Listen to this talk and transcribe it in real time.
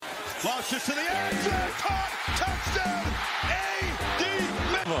Lost it to the end zone. Caught. Touchdown. A.D.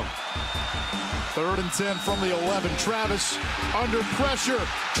 Minimum. 3rd and 10 from the 11. Travis under pressure,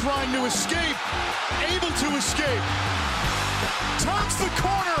 trying to escape, able to escape. Turns the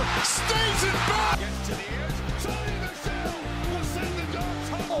corner, stays in back. Gets to the edge. Sonny Michel will send the dogs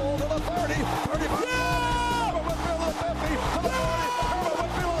home. Oh, to the 30. 35. Yeah! Whitfield to the 50. To the 40.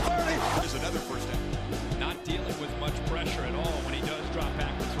 Whitfield to the 30. There's another first down. Not dealing with much pressure at all when he does drop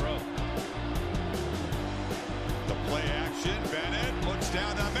back to throw. The play action. Bennett looks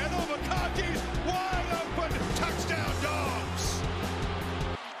down the middle. McConkey's wide open. Touchdown, Dogs.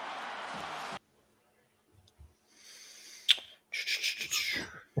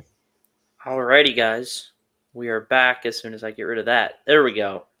 Alrighty, guys. We are back as soon as I get rid of that. There we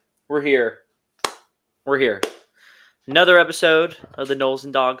go. We're here. Another episode of the Knowles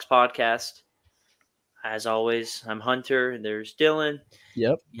and Dogs podcast. As always, I'm Hunter, and there's Dylan.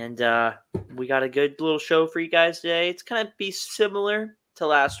 Yep. And we got a good little show for you guys today. It's kind of be similar to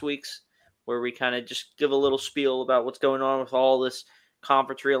last week's, where we kind of just give a little spiel about what's going on with all this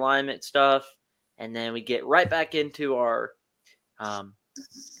conference realignment stuff. And then we get right back into our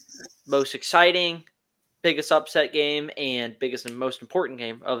most exciting, biggest upset game, and biggest and most important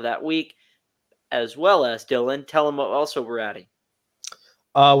game of that week, as well as, Dylan, tell them what also we're adding.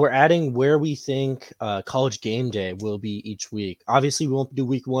 We're adding where we think College Game Day will be each week. Obviously, we won't do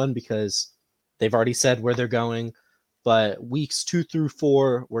week 1 because they've already said where they're going. But weeks 2 through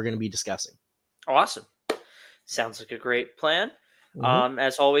 4, we're going to be discussing. Awesome. Sounds like a great plan. Mm-hmm.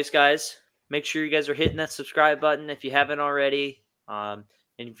 As always, guys, make sure you guys are hitting that subscribe button if you haven't already. And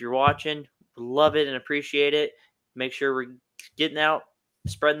if you're watching, love it and appreciate it. Make sure we're getting out,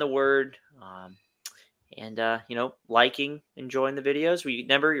 spreading the word. And liking, enjoying the videos.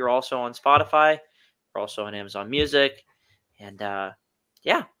 Remember, you're also on Spotify. We're also on Amazon Music. And,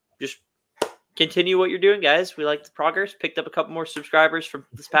 just continue what you're doing, guys. We like the progress. Picked up a couple more subscribers from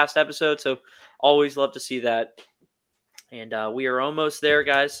this past episode, so always love to see that. And we are almost there,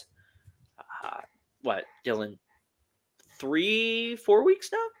 guys. Dylan? 3-4 weeks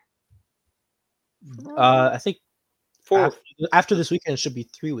now? I think 4. after this weekend, it should be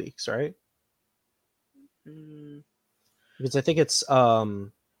 3 weeks, right? Because I think it's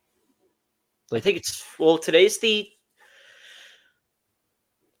today's the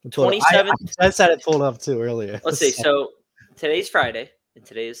 27th. I said it pulled up too earlier. Let's see. So today's Friday, and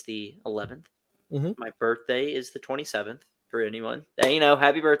today is the 11th. Mm-hmm. My birthday is the 27th for anyone.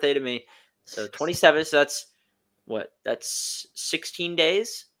 Happy birthday to me. So 27th, so that's 16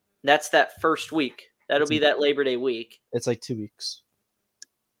 days. That's that first week. That'll be that Labor Day week. It's like 2 weeks.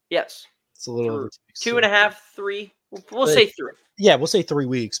 Yes. It's a little over 2 weeks. 2.5, 3. We'll say 3. Yeah, we'll say 3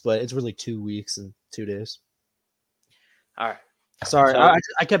 weeks, but it's really 2 weeks and 2 days. All right. Sorry, So,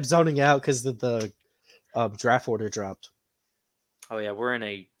 I kept zoning out because the draft order dropped. Oh yeah, we're in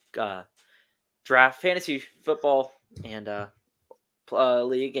a draft fantasy football and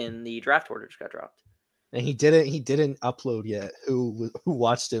league, and the draft order just got dropped. And he didn't upload yet. Who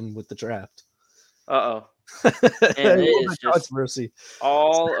watched him with the draft? And it is just controversy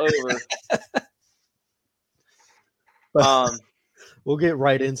all over. But we'll get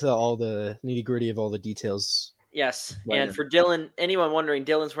right into all the nitty gritty of all the details. Yes, later. And for Dylan, anyone wondering,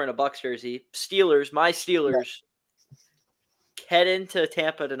 Dylan's wearing a Bucs jersey. My Steelers, head into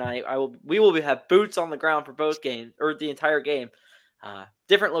Tampa tonight. We will have boots on the ground for both games, or the entire game.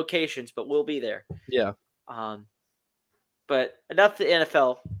 Different locations, but we'll be there. Yeah. But enough to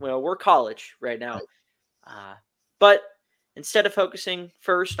NFL. Well, we're college right now. But instead of focusing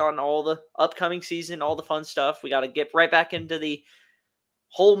first on all the upcoming season, all the fun stuff, we got to get right back into the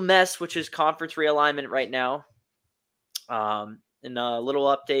whole mess, which is conference realignment right now. And a little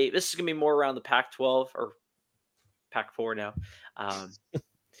update. This is going to be more around the Pac-12 or Pac-4 now.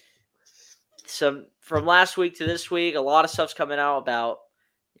 Some from last week to this week, a lot of stuff's coming out about,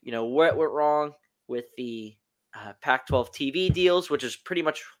 what went wrong with the Pac-12 TV deals, which is pretty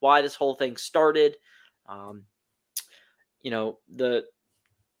much why this whole thing started.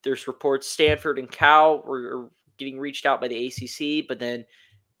 There's reports Stanford and Cal were getting reached out by the ACC, but then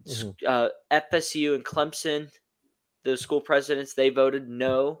FSU and Clemson, the school presidents, they voted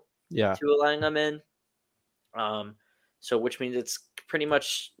no to allowing them in. So which means it's pretty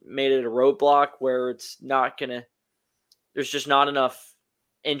much made it a roadblock where it's not gonna. There's just not enough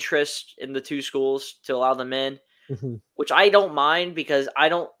interest in the two schools to allow them in, which I don't mind because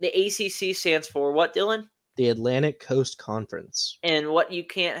the ACC stands for what, Dylan? The Atlantic Coast Conference. And what you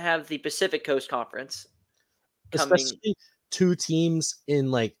can't have the Pacific Coast Conference. Especially two teams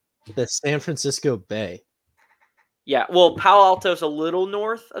in like the San Francisco Bay. Yeah, well, Palo Alto's a little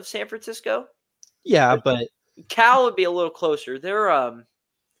north of San Francisco. Yeah, but Cal would be a little closer. They're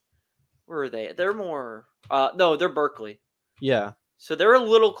where are they? They're more no, they're Berkeley. yeah. So they're a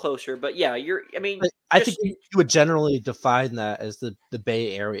little closer, but yeah, I mean, I think you would generally define that as the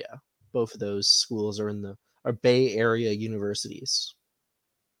Bay Area. Both of those schools are Bay Area universities.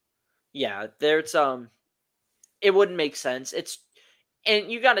 yeah, there's it wouldn't make sense.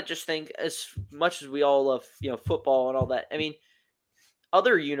 And you got to just think, as much as we all love, football and all that. I mean,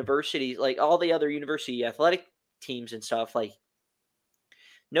 other universities, like all the other university athletic teams and stuff, like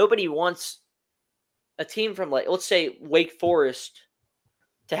nobody wants a team from, like, let's say Wake Forest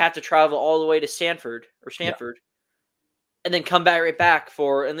to have to travel all the way to Stanford and then come back right back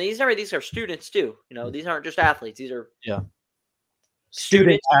and these are students too. These aren't just athletes. These are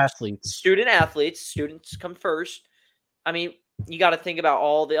student athletes. Student athletes. Students come first. I mean, you got to think about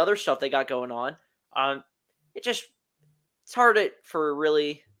all the other stuff they got going on. It's hard for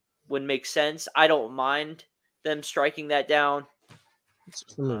really would make sense. I don't mind them striking that down.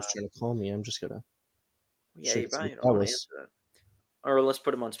 Someone's trying to call me. I'm just gonna. Yeah, you probably don't want to answer that. Or let's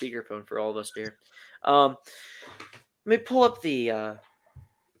put him on speakerphone for all of us here. Let me pull up the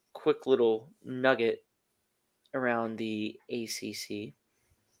quick little nugget around the ACC.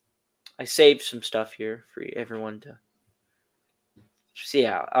 I saved some stuff here for everyone to see.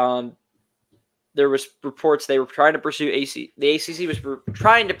 Yeah, there was reports they were trying to pursue The ACC was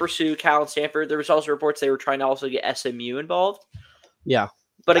trying to pursue Cal and Stanford. There was also reports they were trying to also get SMU involved. Yeah,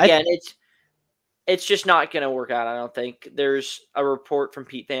 but again, it's just not going to work out, I don't think. There's a report from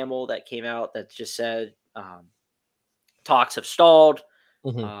Pete Thamel that came out that just said talks have stalled.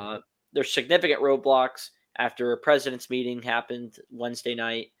 Mm-hmm. There's significant roadblocks after a president's meeting happened Wednesday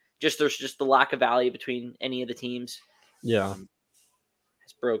night. There's just the lack of value between any of the teams. Yeah.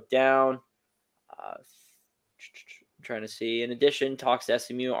 It's broke down. I'm trying to see. In addition, talks to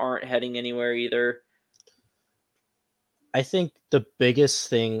SMU aren't heading anywhere either. I think the biggest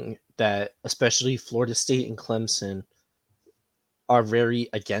thing that especially Florida State and Clemson are very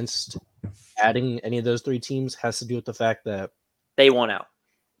against adding any of those three teams has to do with the fact that they want out.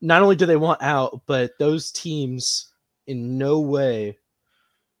 Not only do they want out, but those teams in no way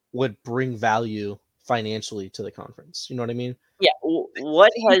would bring value financially to the conference. You know what I mean? Yeah.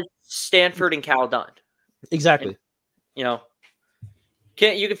 What has Stanford and Cal done? Exactly. And,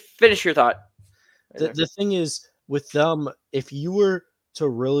 you can finish your thought. The thing is with them, if you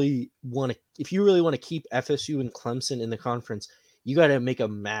really want to keep FSU and Clemson in the conference, you got to make a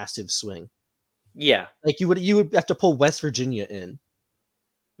massive swing. Yeah. Like you would have to pull West Virginia in.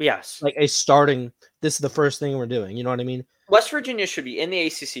 Yes. Like this is the first thing we're doing. You know what I mean? West Virginia should be in the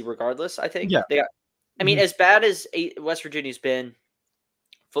ACC regardless, I think. Yeah. I mean, as bad as West Virginia's been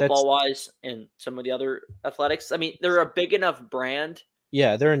football-wise and some of the other athletics, I mean, they're a big enough brand.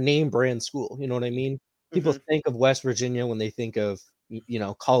 Yeah, they're a name brand school. You know what I mean? People think of West Virginia when they think of,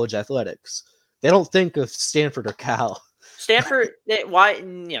 college athletics. They don't think of Stanford or Cal. Stanford,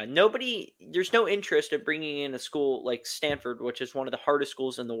 nobody, there's no interest in bringing in a school like Stanford, which is one of the hardest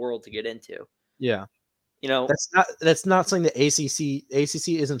schools in the world to get into. Yeah. That's not something that ACC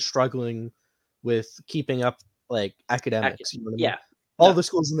isn't struggling with keeping up like academics. You know what I mean? Yeah. All the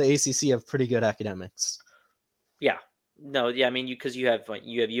schools in the ACC have pretty good academics. Yeah. No, yeah, I mean, because you have UNC,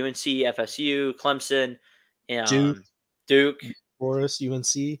 FSU, Clemson, and Duke, Forest,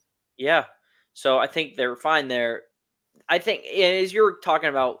 UNC. Yeah. So I think they're fine there. I think as you're talking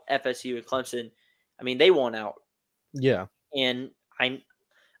about FSU and Clemson, I mean, they won out. Yeah. And I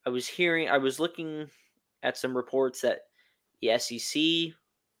was looking at some reports that the SEC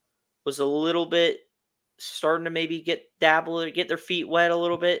was a little bit starting to maybe get their feet wet a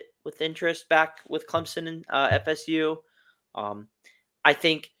little bit with interest back with Clemson and FSU. I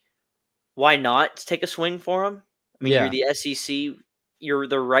think why not take a swing for them? I mean, You're the SEC.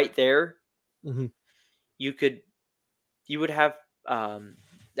 They're right there. Mm-hmm. You would have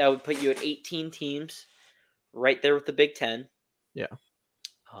that would put you at 18 teams, right there with the Big Ten. Yeah.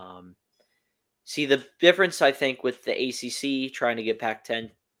 See the difference, I think, with the ACC trying to get PAC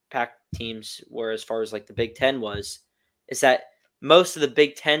teams, where as far as like the Big Ten is that most of the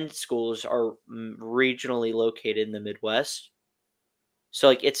Big Ten schools are regionally located in the Midwest. So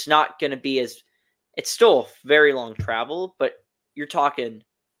like it's not going to be it's still a very long travel, but you're talking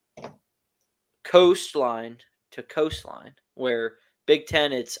coastline to coastline, where Big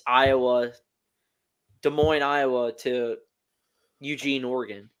Ten, it's Iowa, Des Moines, Iowa to Eugene,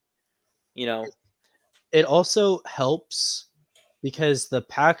 Oregon. It also helps because the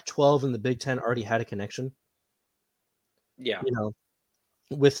Pac-12 and the Big Ten already had a connection. Yeah.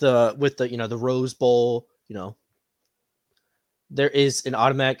 With the the Rose Bowl, there is an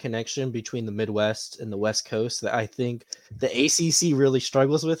automatic connection between the Midwest and the West Coast that I think the ACC really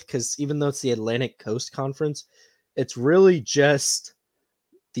struggles with, because even though it's the Atlantic Coast Conference, it's really just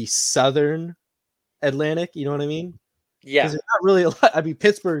the Southern Atlantic. You know what I mean? Yeah. Because there's not really a lot. I mean,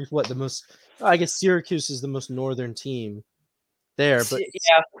 Pittsburgh is what the most. I guess Syracuse is the most northern team there, but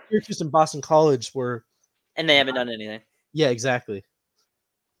Yeah. Syracuse and Boston College were. And they haven't done anything. Yeah, exactly.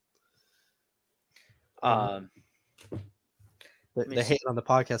 They hate on the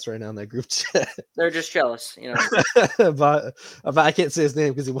podcast right now in that group chat. They're just jealous, you know. but I can't say his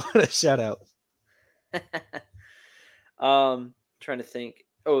name because he wanted a shout out. Trying to think.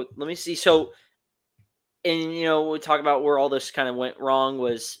 Oh, let me see. So, and we talk about where all this kind of went wrong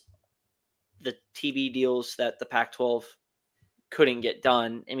was the TV deals that the Pac-12 couldn't get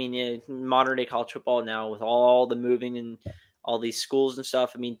done. I mean, modern day college football now with all the moving and all these schools and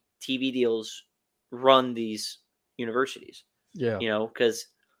stuff. I mean, TV deals run these universities. Yeah. Because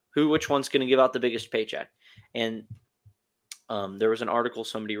which one's going to give out the biggest paycheck? And there was an article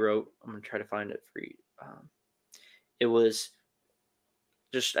somebody wrote. I'm going to try to find it for you. It was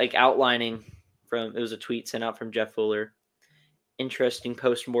just like outlining it was a tweet sent out from Jeff Fuller. Interesting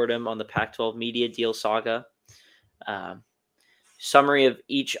postmortem on the Pac-12 media deal saga. Summary of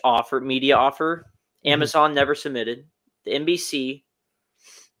each media offer. Amazon never submitted. The NBC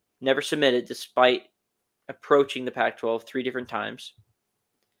never submitted despite approaching the Pac-12 3 different times.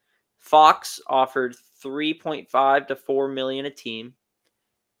 Fox offered $3.5 to $4 million a team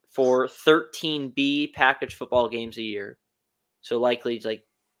for 13 B package football games a year. So likely it's like,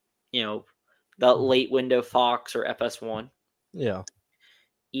 the late window Fox or FS1. Yeah.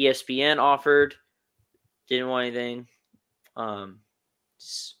 ESPN offered, didn't want anything.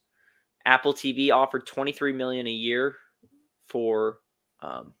 Apple TV offered $23 million a year for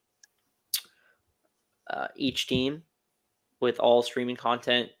each team with all streaming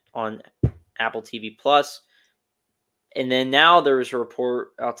content on Apple TV Plus. And then now there was a report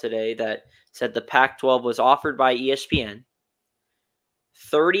out today that said the Pac-12 was offered by ESPN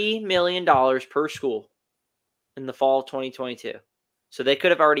 $30 million per school in the fall of 2022. So they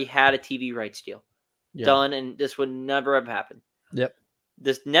could have already had a TV rights deal done, and this would never have happened. Yep.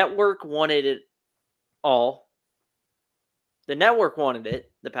 This network wanted it all. The network wanted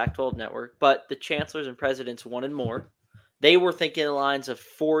it, the Pac-12 network, but the chancellors and presidents wanted more. They were thinking the lines of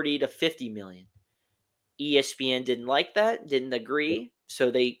 40 to 50 million. ESPN didn't like that, didn't agree,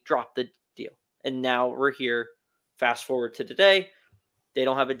 so they dropped the deal. And now we're here, fast forward to today, they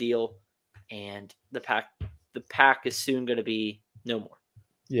don't have a deal, and the PAC is soon going to be no more.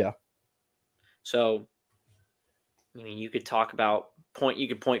 Yeah. So, I mean, you could talk about you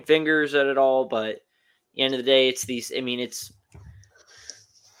could point fingers at it all, but at the end of the day, it's these. I mean, it's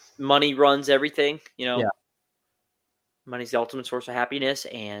money runs everything. Yeah. Money's the ultimate source of happiness,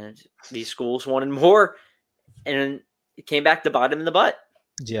 and these schools wanted more, and it came back to bite them in the butt.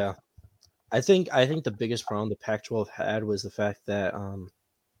 Yeah. I think the biggest problem the Pac-12 had was the fact that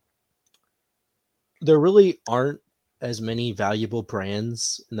there really aren't as many valuable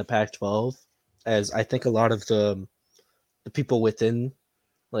brands in the Pac-12 as I think a lot of the people within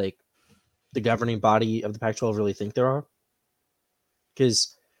like the governing body of the Pac-12 really think there are.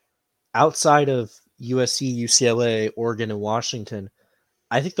 Because outside of USC, UCLA, Oregon, and Washington,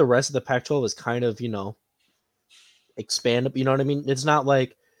 I think the rest of the Pac-12 is kind of, expand. You know what I mean? It's not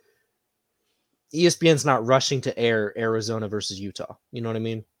like ESPN's not rushing to air Arizona versus Utah. You know what I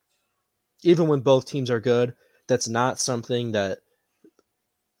mean? Even when both teams are good, that's not something that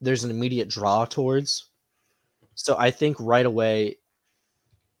there's an immediate draw towards. So I think right away,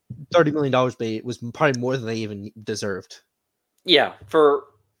 $30 million was probably more than they even deserved. Yeah.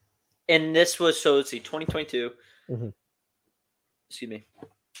 And this was, let's see, 2022. Mm-hmm. Excuse me.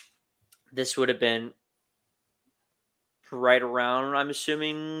 This would have been right around, I'm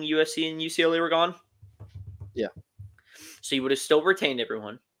assuming, USC and UCLA were gone. Yeah. So you would have still retained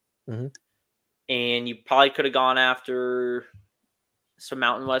everyone. Mm-hmm. And you probably could have gone after some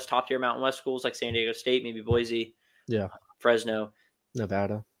top tier Mountain West schools like San Diego State, maybe Boise. Yeah. Fresno.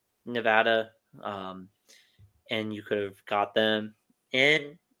 Nevada. And you could have got them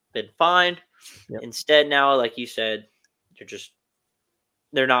in, been fine. Yep. Instead, now, like you said,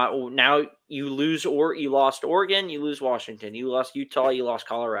 they're not. Now you lost Oregon, you lose Washington, you lost Utah, you lost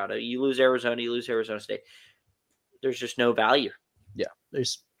Colorado, you lose Arizona, you lose Arizona State. There's just no value. Yeah,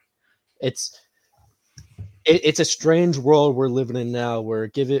 it's a strange world we're living in now. Where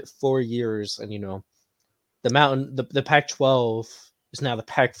give it 4 years, and the Pac-12 is now the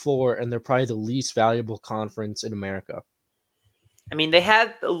Pac-4, and they're probably the least valuable conference in America. I mean, they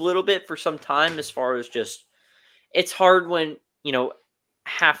had a little bit for some time as far as just, it's hard when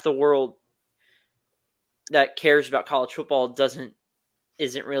half the world that cares about college football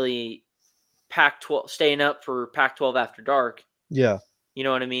isn't really Pac-12 staying up for Pac-12 after dark. Yeah. You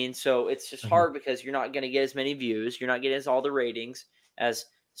know what I mean? So it's just hard because you're not going to get as many views. You're not getting all the ratings as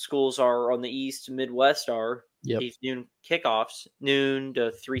schools are on the East and Midwest are. Yep. These noon kickoffs, noon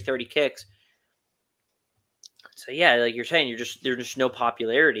to 3:30 kicks. So yeah, like you're saying, there's just no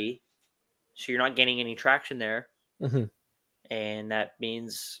popularity. So you're not getting any traction there. Mm-hmm. And that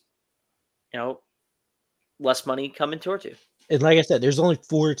means, less money coming towards you. And like I said, there's only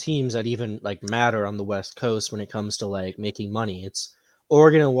 4 teams that even like matter on the West Coast when it comes to like making money. It's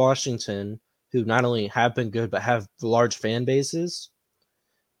Oregon and Washington, who not only have been good but have large fan bases.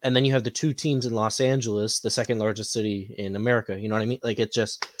 And then you have the 2 teams in Los Angeles, the second largest city in America. You know what I mean? Like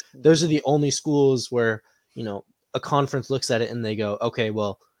those are the only schools where, a conference looks at it and they go, okay,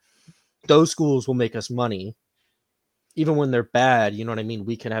 well, those schools will make us money. Even when they're bad, you know what I mean?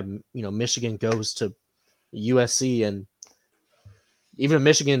 We can have, Michigan goes to USC, and even if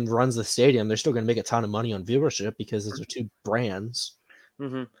Michigan runs the stadium, they're still going to make a ton of money on viewership because those are 2 brands.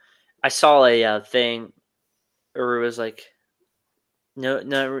 Mm-hmm. I saw a thing, or it was like,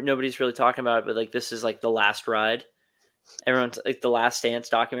 nobody's really talking about it, but like this is like the last ride. Everyone's like the Last Dance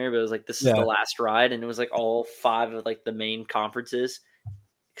documentary, but it was like this is the last ride, and it was like all 5 of like the main conferences,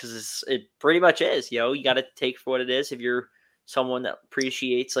 because it pretty much is. You got to take for what it is if you're someone that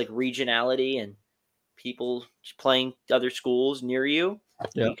appreciates like regionality and people playing other schools near you.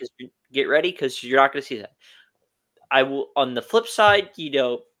 Yeah. Because get ready, because you're not going to see that. I will. On the flip side,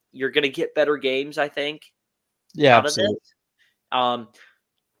 you're going to get better games, I think. Yeah, out absolutely. of this.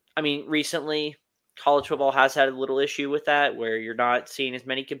 I mean, recently college football has had a little issue with that, where you're not seeing as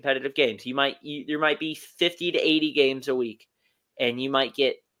many competitive games. There might be 50 to 80 games a week, and you might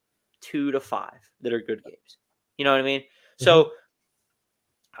get 2 to 5 that are good games. You know what I mean? Mm-hmm. So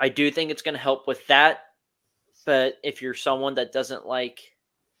I do think it's going to help with that. But if you're someone that doesn't like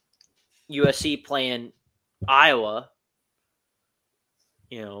USC playing Iowa,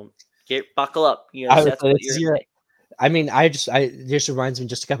 buckle up. That's what you're going to take. I mean, this reminds me,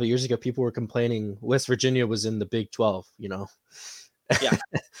 just a couple of years ago, people were complaining West Virginia was in the Big 12, Yeah.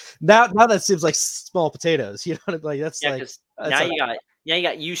 now that seems like small potatoes, like that's Yeah, like because now you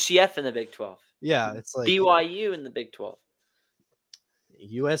got UCF in the Big 12. Yeah, it's like BYU in the Big 12.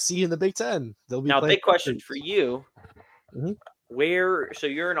 USC in the Big 10. They'll be Now, playing big question for you. Mhm. So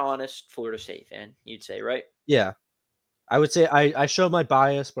you're an honest Florida State fan, you'd say, right? Yeah. I would say I show my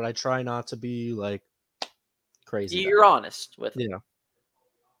bias, but I try not to be like crazy. You're honest with it.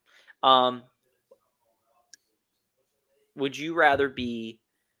 Yeah. Would you rather be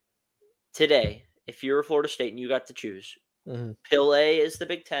today, if you're a Florida State and you got to choose, Pill A is the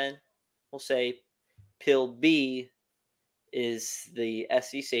Big 10, we'll say Pill B is the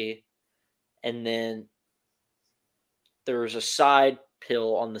SEC, and then there's a side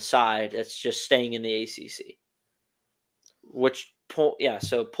pill on the side that's just staying in the ACC.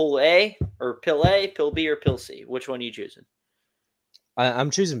 So Pill A, or Pill A, Pill B, or Pill C? Which one are you choosing?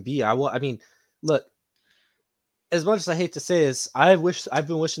 I'm choosing B. I mean, look, as much as I hate to say this, I've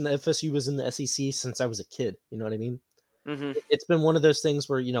been wishing the FSU was in the SEC since I was a kid. You know what I mean? Mm-hmm. It's been one of those things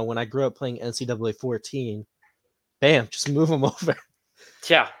where, when I grew up playing NCAA 14, bam, just move them over.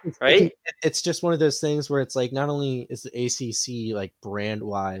 Yeah, right? It's just one of those things where it's like, not only is the ACC like brand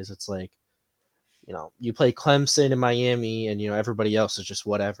wise, it's like, you play Clemson and Miami and, everybody else is just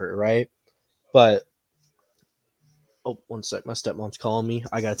whatever, right? But, oh, one sec. My stepmom's calling me.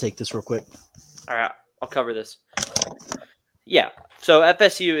 I got to take this real quick. All right, I'll cover this. Yeah, so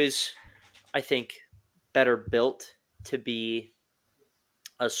FSU is, I think, better built to be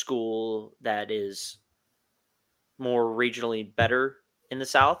a school that is more regionally better in the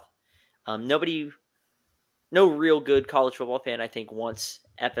South. No real good college football fan, I think, wants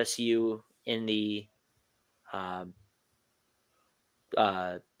FSU in the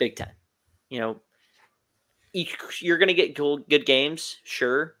Big Ten. You're going to get good games,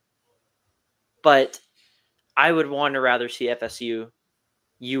 sure, but I would want to rather see FSU,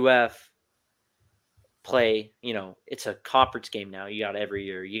 UF play. It's a conference game now. You got every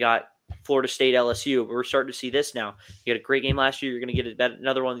year. You got Florida State, LSU. We're starting to see this now. You had a great game last year. You're going to get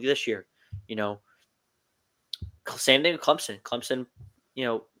another one this year. Same thing with Clemson. Clemson,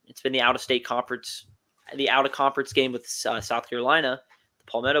 it's been the out-of-state conference, the out-of-conference game with South Carolina, the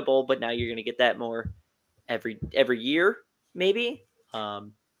Palmetto Bowl, but now you're going to get that more every year, maybe.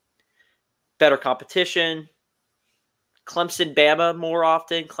 Better competition. Clemson, Bama more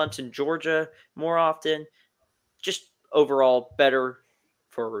often. Clemson, Georgia more often. Just overall better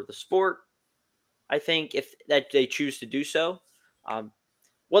for the sport, I think, if that they choose to do so.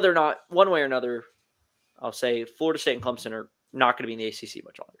 Whether or not, one way or another, I'll say Florida State and Clemson are not going to be in the ACC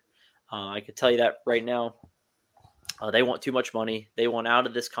much longer. I can tell you that right now. They want too much money. They want out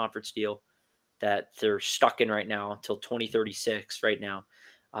of this conference deal that they're stuck in right now until 2036 right now.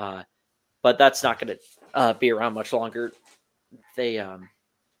 But that's not going to be around much longer. They are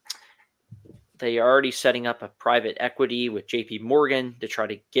already setting up a private equity with JP Morgan to try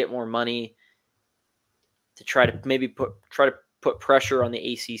to get more money, to try to maybe put pressure on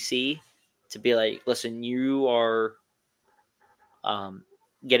the ACC to be like, listen, you are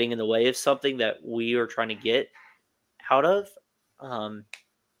getting in the way of something that we are trying to get out of.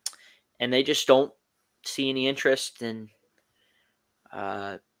 And they just don't see any interest in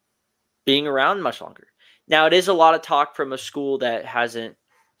being around much longer. Now, it is a lot of talk from a school that hasn't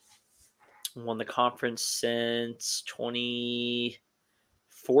won the conference since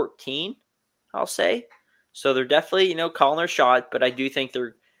 2014, I'll say. So they're definitely, calling their shot, but I do think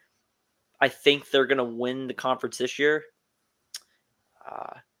they're going to win the conference this year,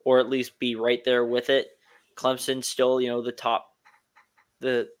 or at least be right there with it. Clemson's still, the top,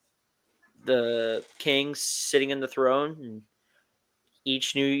 the Kings sitting in the throne, and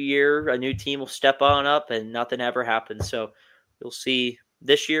each new year a new team will step on up, and nothing ever happens. So you'll see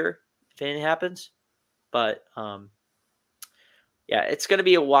this year if anything happens, but yeah, it's going to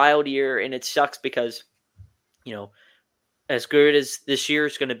be a wild year, and it sucks because as good as this year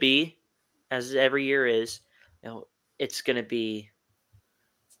is going to be, as every year is, it's going to be,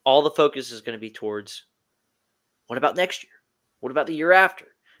 all the focus is going to be towards, what about next year? What about the year after?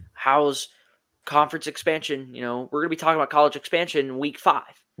 How's conference expansion? We're going to be talking about college expansion in week 5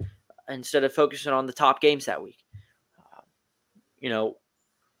 instead of focusing on the top games that week.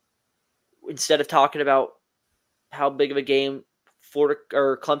 Instead of talking about how big of a game Florida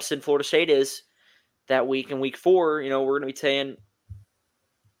or Clemson, Florida State is that week in week 4, we're going to be saying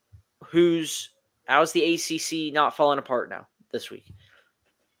how's the ACC not falling apart now this week.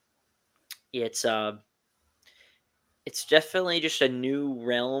 It's definitely just a new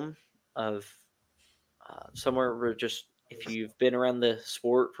realm of somewhere where just, if you've been around the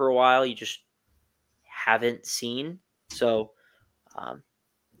sport for a while, you just haven't seen. So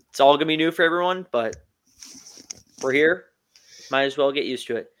it's all going to be new for everyone, but we're here. Might as well get used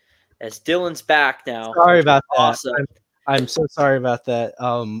to it. As Dylan's back now. Sorry about that. Awesome. I'm so sorry about that.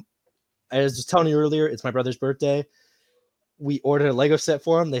 I was just telling you earlier, it's my brother's birthday. We ordered a Lego set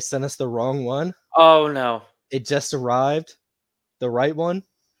for him. They sent us the wrong one. Oh, no. It just arrived. The right one.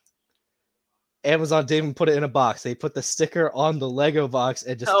 Amazon didn't even put it in a box. They put the sticker on the Lego box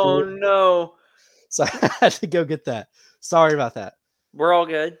and just Oh, threw it. no. So I had to go get that. Sorry about that. We're all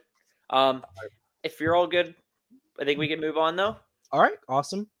good. If you're all good, I think we can move on, though. All right.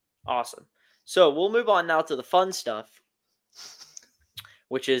 Awesome. So we'll move on now to the fun stuff,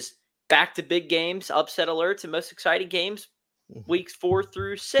 which is back to big games, upset alerts, and most exciting games, weeks 4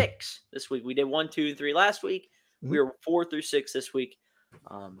 through 6 this week. We did 1, 2, and 3 last week. We were 4 through 6 this week.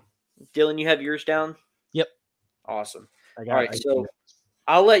 Dylan, you have yours down? Yep. Awesome. All right, so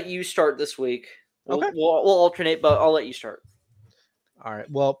I'll let you start this week. We'll alternate, but I'll let you start. All right.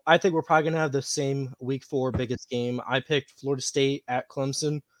 Well, I think we're probably going to have the same week 4 biggest game. I picked Florida State at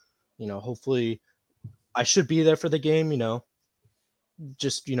Clemson. Hopefully I should be there for the game,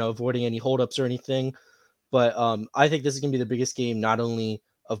 just, avoiding any holdups or anything. But I think this is going to be the biggest game, not only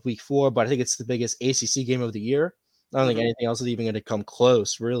of week 4, but I think it's the biggest ACC game of the year. I don't think anything else is even going to come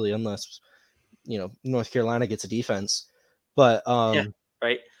close, really, unless, North Carolina gets a defense. But,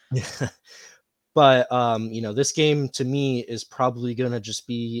 right. But, this game to me is probably going to just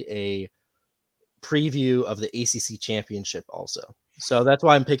be a preview of the ACC championship also. So that's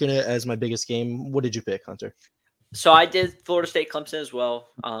why I'm picking it as my biggest game. What did you pick, Hunter? So I did Florida State Clemson as well.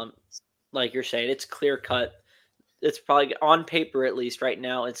 Like you're saying, it's clear cut. It's probably on paper, at least right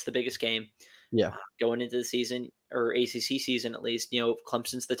now, it's the biggest game. Yeah. Going into the season, or ACC season at least,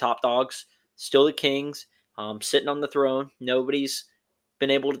 Clemson's the top dogs, still the Kings, sitting on the throne. Nobody's been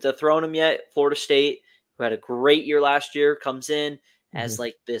able to dethrone them yet. Florida State, who had a great year last year, comes in as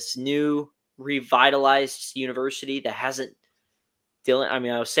like this new revitalized university that hasn't. Dylan,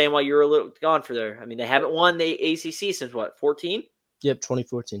 I was saying while you were a little gone for there. They haven't won the ACC since what, 14? Yep,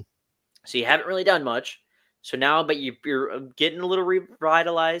 2014. So you haven't really done much. So now, but you're getting a little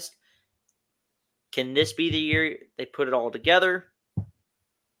revitalized. Can this be the year they put it all together?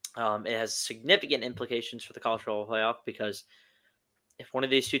 It has significant implications for the college football playoff, because if one of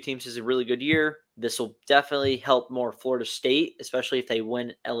these two teams has a really good year, this will definitely help more Florida State, especially if they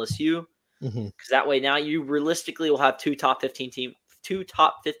win LSU. Because that way now you realistically will have two top 15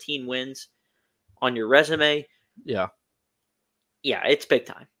 wins on your resume. Yeah. Yeah, it's big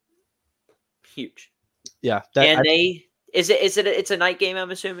time. Huge. Yeah, And it's a night game,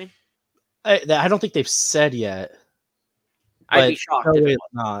 I'm assuming? I don't think they've said yet. I'd be But shocked no if way it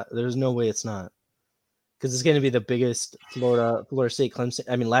it's not. There's no way it's not. Because it's going to be the biggest Florida State Clemson.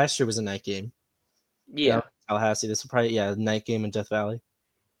 I mean, last year was a night game. Yeah. Tallahassee. This will probably night game in Death Valley.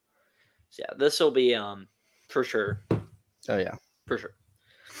 So yeah, this will be for sure. Oh yeah, For sure.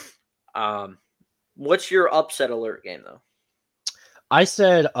 What's your upset alert game though? I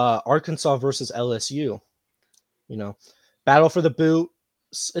said Arkansas versus LSU. Battle for the boot.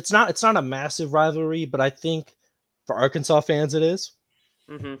 It's not a massive rivalry, but I think for Arkansas fans it is.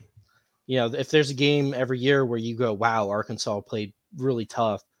 Mm-hmm. If there's a game every year where you go, wow, Arkansas played really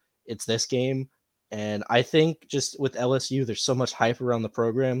tough, it's this game. And I think just with LSU, there's so much hype around the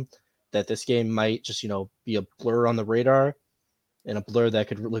program that this game might just, be a blur on the radar and a blur that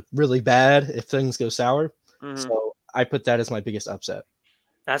could look really bad if things go sour. Mm-hmm. So I put that as my biggest upset.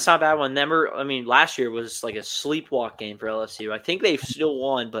 That's not a bad one. Last year was like a sleepwalk game for LSU. I think they still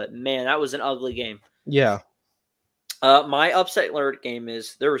won, but man, that was an ugly game. Yeah. My upset alert game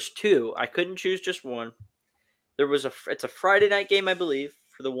is there was two. I couldn't choose just one. It's a Friday night game, I believe,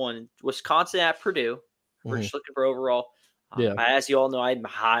 for the one. Wisconsin at Purdue. We're just looking for overall. Yeah. As you all know, I'm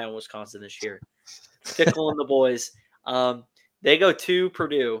high on Wisconsin this year. Tickling the boys. They go to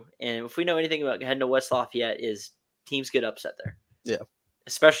Purdue, and if we know anything about heading to West Lafayette, is teams get upset there. Yeah.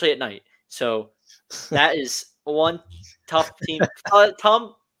 Especially at night. So that is one tough team,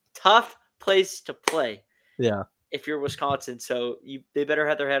 tough place to play. Yeah. If you're Wisconsin, so they better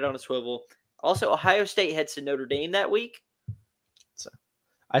have their head on a swivel. Also, Ohio State heads to Notre Dame that week.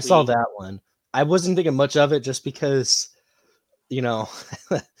 I saw that one. I wasn't thinking much of it just because,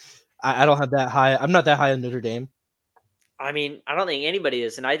 I don't have that high. I'm not that high on Notre Dame. I mean, I don't think anybody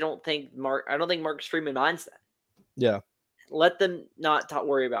is, and I don't think Marcus Freeman minds that. Yeah. Let them not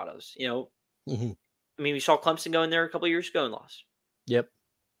worry about us. Mm-hmm. I mean, we saw Clemson go in there a couple years ago and lost. Yep.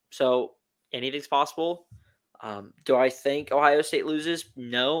 So anything's possible. Do I think Ohio State loses?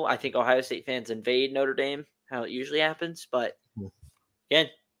 No. I think Ohio State fans invade Notre Dame, how it usually happens. But again,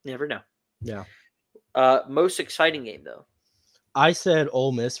 never know. Yeah. Most exciting game, though. I said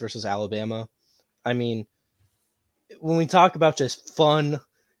Ole Miss versus Alabama. I mean, when we talk about just fun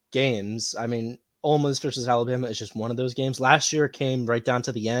games, I mean, Ole Miss versus Alabama is just one of those games. Last year it came right down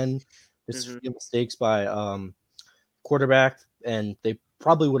to the end. Just few mistakes by quarterback, and they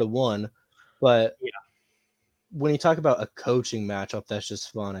probably would have won. But when you talk about a coaching matchup, that's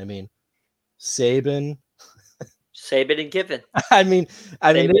just fun. I mean, Saban and Kiffin. I mean,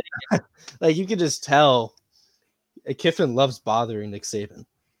 like you could just tell Kiffin loves bothering Nick Saban.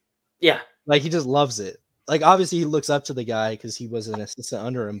 Yeah. Like he just loves it. Like obviously he looks up to the guy because he was an assistant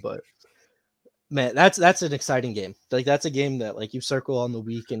under him, but man, that's an exciting game. Like that's a game that like you circle on the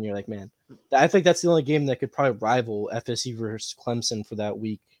week and you're like, man, I think that's the only game that could probably rival FSU versus Clemson for that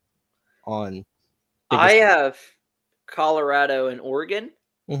week on. I have Colorado and Oregon.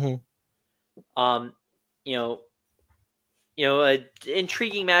 Mm-hmm. An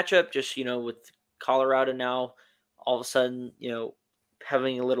intriguing matchup. Just with Colorado now, all of a sudden,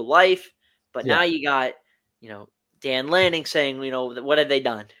 having a little life. But now you got, Dan Lanning saying, what have they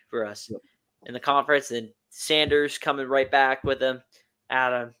done for us in the conference? And Sanders coming right back with them.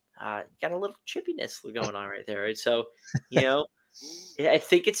 Adam, got a little chippiness going on right there. Right? So, I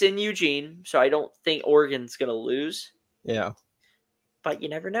think it's in Eugene, so I don't think Oregon's going to lose. Yeah. But you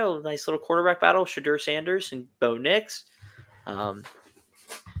never know. Nice little quarterback battle, Shadur Sanders and Bo Nix.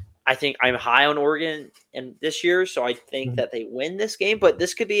 I think I'm high on Oregon and this year, so I think that they win this game. But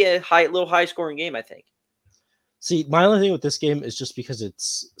this could be a little high-scoring game, I think. See, my only thing with this game is just because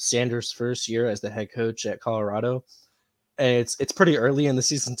it's Sanders' first year as the head coach at Colorado, and it's pretty early in the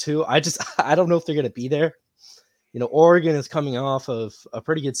season too. I don't know if they're going to be there. Oregon is coming off of a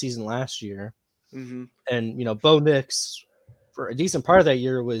pretty good season last year, and Bo Nix for a decent part of that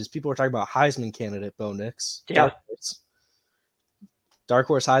year was people were talking about Heisman candidate Bo Nix. Yeah. Dark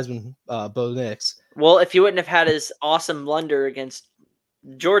horse Heisman, Bo Nix. Well, if he wouldn't have had his awesome blunder against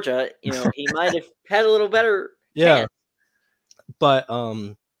Georgia, he might have had a little better chance. But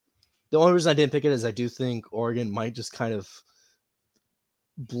the only reason I didn't pick it is I do think Oregon might just kind of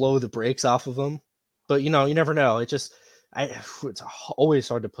blow the brakes off of them. But you never know. It's always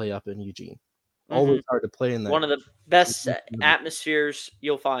hard to play up in Eugene. Always hard to play in that. One of the best atmospheres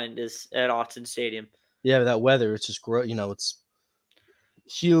you'll find is at Autzen Stadium. Yeah, that weather, it's just it's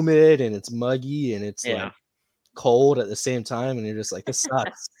humid and it's muggy and it's like cold at the same time, and you're just like, this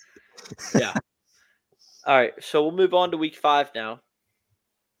sucks. Yeah. All right, so we'll move on to week 5 now.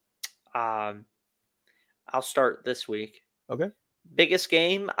 I'll start this week. Okay. biggest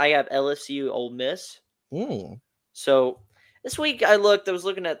game, I have LSU Ole Miss. Mm. So this week I was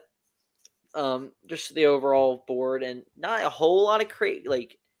looking at just the overall board, and not a whole lot of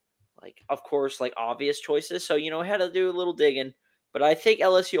like of course like obvious choices. So I had to do a little digging, but I think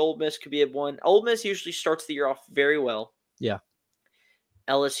LSU Ole Miss could be a one. Ole Miss usually starts the year off very well. Yeah.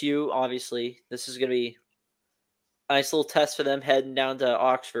 LSU, obviously, this is going to be a nice little test for them heading down to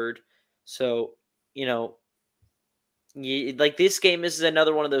Oxford. So like this game, this is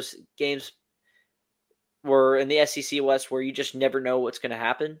another one of those games where in the SEC West where you just never know what's going to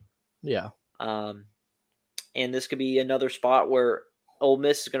happen. Yeah. And this could be another spot where Ole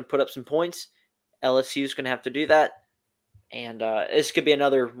Miss is going to put up some points. LSU is going to have to do that. And this could be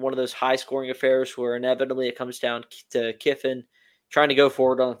another one of those high-scoring affairs where inevitably it comes down to Kiffin trying to go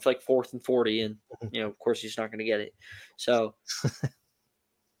forward on like 4th and 40, and of course he's not going to get it. So,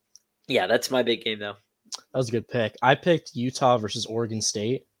 yeah, that's my big game though. That was a good pick. I picked Utah versus Oregon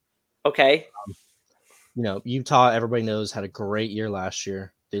State. Okay. Utah, everybody knows, had a great year last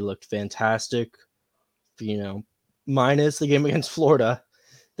year. They looked fantastic. Minus the game against Florida,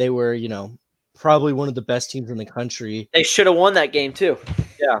 they were, probably one of the best teams in the country. They should have won that game too.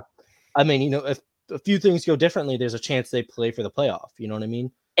 Yeah. I mean, if a few things go differently, there's a chance they play for the playoff. You know what I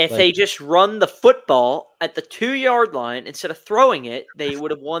mean? If they just run the football at the 2-yard line instead of throwing it, they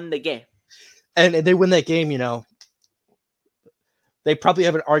would have won the game. And they win that game, they probably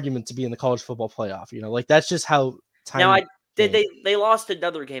have an argument to be in the college football playoff. Like that's just how time. Now, they lost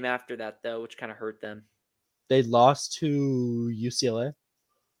another game after that though, which kind of hurt them. They lost to UCLA.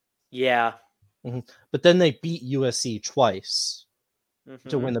 Yeah. Mm-hmm. But then they beat USC twice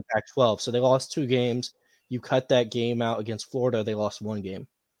to win the Pac-12. So they lost 2 games. You cut that game out against Florida, they lost 1 game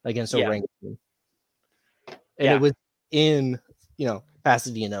against a ranked team. And it was in,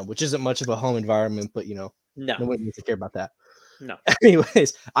 Pasadena, which isn't much of a home environment, but, nobody needs to care about that. No.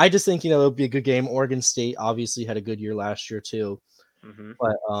 Anyways, I just think, it'll be a good game. Oregon State obviously had a good year last year too. Mm-hmm.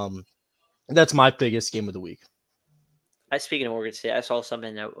 But that's my biggest game of the week. Speaking of Oregon State, I saw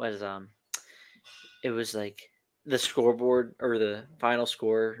something that was it was like the scoreboard or the final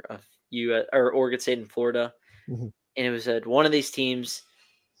score of Oregon State and Florida, and it was that one of these teams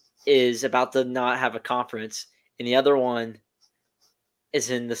is about to not have a conference, and the other one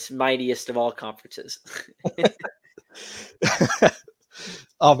is in the mightiest of all conferences.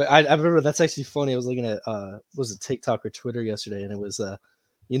 Oh, but I remember that's actually funny. I was looking at was it TikTok or Twitter yesterday, and it was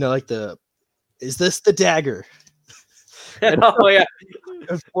is this the dagger? Oh yeah,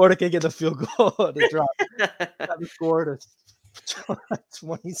 Florida can get the field goal to drop the score to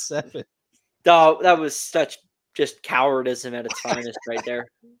 27. Oh, that was such just cowardism at its finest right there.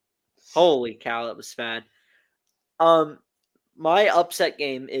 Holy cow, that was bad. My upset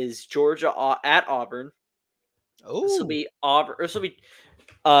game is Georgia at Auburn. Oh, this will be Auburn. This will be.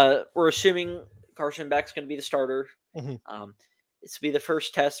 We're assuming Carson Beck's going to be the starter. Mm-hmm. This will be the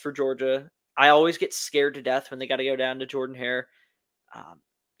first test for Georgia. I always get scared to death when they got to go down to Jordan Hare.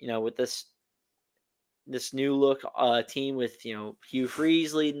 With this new look team with Hugh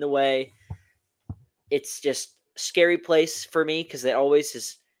Freeze leading the way. It's just a scary place for me because it always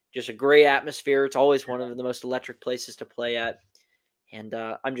is just a great atmosphere. It's always one of the most electric places to play at. And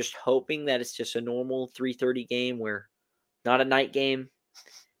I'm just hoping that it's just a normal 3:30 game where not a night game.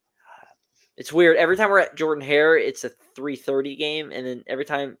 It's weird. Every time we're at Jordan Hare, it's a 3:30 game. And then every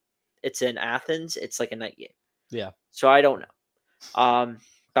time it's in Athens, it's like a night game. Yeah. So I don't know.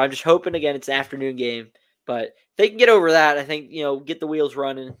 But I'm just hoping, again, it's an afternoon game. But if they can get over that, I think, get the wheels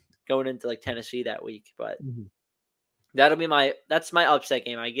running going into like Tennessee that week. But that's my upset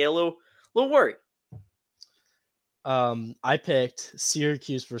game. I get a little worried. I picked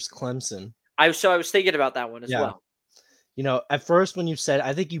Syracuse versus Clemson. I was thinking about that one as well. At first when you said,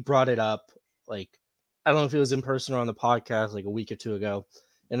 I think you brought it up, like, I don't know if it was in person or on the podcast like a week or two ago.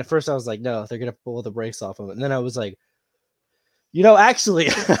 And at first I was like, no, they're going to pull the brakes off of it. And then I was like, actually,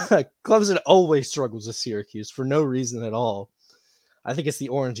 Clemson always struggles with Syracuse for no reason at all. I think it's the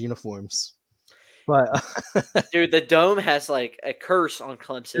orange uniforms. But dude, the dome has like a curse on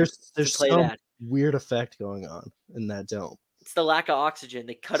Clemson. There's some weird effect going on in that dome. It's the lack of oxygen.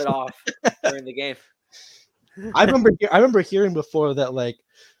 They cut it off during the game. I remember hearing before that like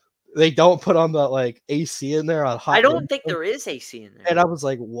they don't put on the like AC in there on hot. I don't think there is AC in there. And I was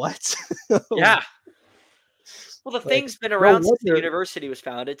like, what? Yeah. Well, the thing's been around since the university was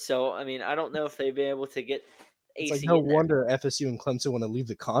founded, so I mean, I don't know if they've been able to get AC. It's like no wonder FSU and Clemson want to leave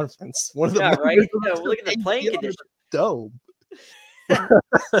the conference. One of the right. Look at the playing conditions. Dome.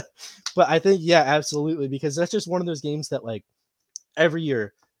 But I think, yeah, absolutely, because that's just one of those games that like every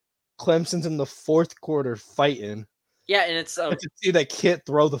year Clemson's in the fourth quarter fighting. Yeah, and it's It's a team that can't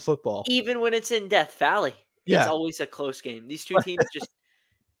throw the football. even when it's in Death Valley, it's Yeah. always a close game. These two teams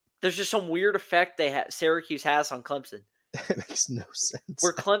there's just some weird effect Syracuse has on Clemson. It makes no sense.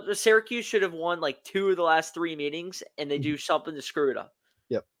 Where Syracuse should have won like 2 of the last 3 meetings, and they do something to screw it up.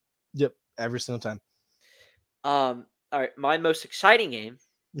 Yep. Every single time. All right, my most exciting game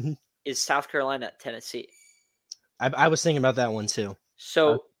Mhm. is South Carolina at Tennessee. I was thinking about that one too.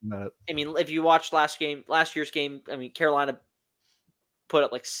 So, About it. I mean, if you watched last year's game, I mean, Carolina put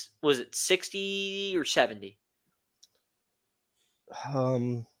up was it 60 or 70?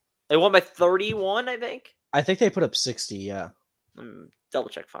 They won by 31, I think. I think they put up 60. Yeah, Double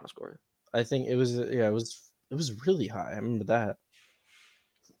check final score. I think it was. Yeah, it was really high. I remember that.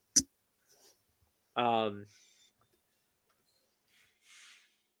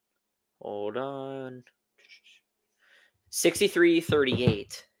 Hold on.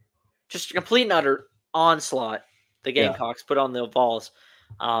 63-38. Just a complete and utter onslaught the Gamecocks put on the Vols.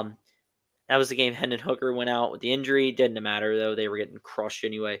 That was the game Hendon Hooker went out with the injury. Didn't matter, though. They were getting crushed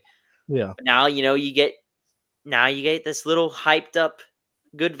anyway. Yeah. But now, you get this little hyped up,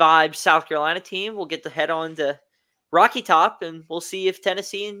 good vibes South Carolina team. We'll get to head on to Rocky Top, and we'll see if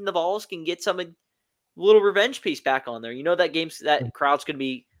Tennessee and the Vols can get some little revenge piece back on there. That crowd's going to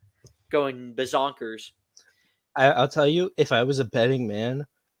be going bazonkers. I'll tell you, if I was a betting man,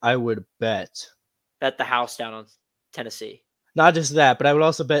 I would bet the house down on Tennessee. Not just that, but I would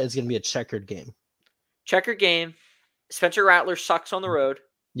also bet it's going to be a checkered game. Checkered game. Spencer Rattler sucks on the road.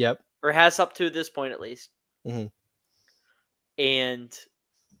 Yep. Or has up to this point, at least. Mm-hmm. And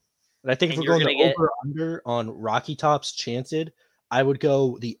I think if we're going the over-under on Rocky Top's chanted, I would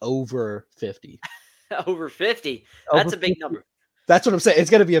go the over 50. Over 50. That's a big 50. Number. That's what I'm saying. It's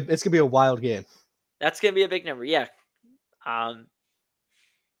gonna be a wild game. That's gonna be a big number. Yeah.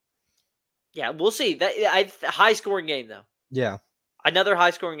 Yeah, we'll see. High scoring game though. Yeah. Another high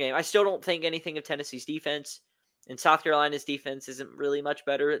scoring game. I still don't think anything of Tennessee's defense, and South Carolina's defense isn't really much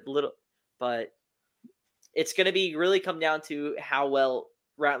better. But it's gonna be really come down to how well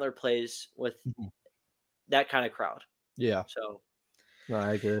Rattler plays with that kind of crowd. Yeah. So. No,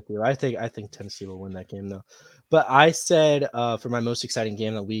 I agree with you. I think Tennessee will win that game though. But I said for my most exciting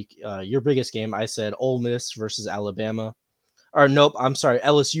game of the week, your biggest game, I said Ole Miss versus Alabama. Or nope, I'm sorry,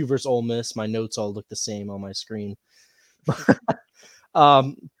 LSU versus Ole Miss. My notes all look the same on my screen. For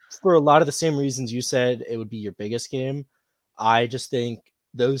a lot of the same reasons you said it would be your biggest game. I just think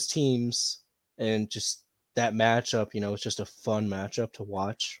those teams and just that matchup, it's just a fun matchup to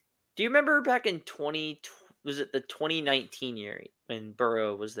watch. Do you remember back in was it the 2019 year when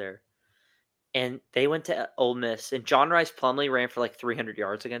Burrow was there? And they went to Ole Miss, and John Rice Plumlee ran for like 300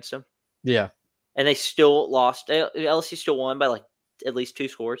 yards against them. Yeah. And they still lost. LSU still won by like at least 2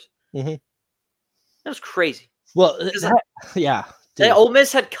 scores. Mm-hmm. That was crazy. Well, yeah. Ole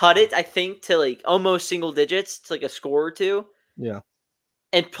Miss had cut it, I think, to like almost single digits, to like a score or 2. Yeah.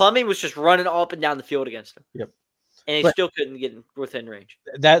 And Plumlee was just running up and down the field against him. Yep. And he still couldn't get within range.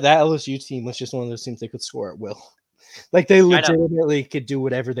 That LSU team was just one of those teams they could score at will. Like they legitimately could do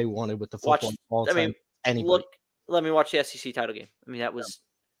whatever they wanted with the football all time. Let me watch the SEC title game. I mean, that was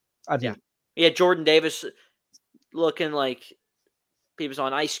yeah. Jordan Davis looking like he was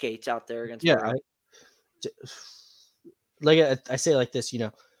on ice skates out there against. Yeah, I say it like this,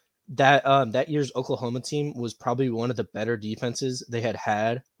 that year's Oklahoma team was probably one of the better defenses they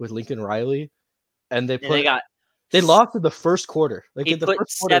had with Lincoln Riley, and they lost in the first quarter. Like he put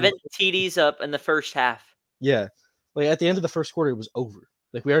 7 TDs up in the first half. Yeah. Like at the end of the first quarter, it was over.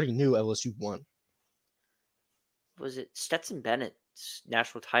 Like we already knew LSU won. Was it Stetson Bennett's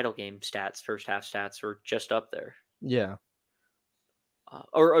national title game stats, first half stats were just up there? Yeah.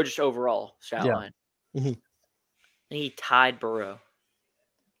 Or just overall stat line. Mm-hmm. And he tied Burrow.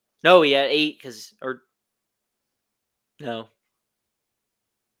 No, he had 8 no,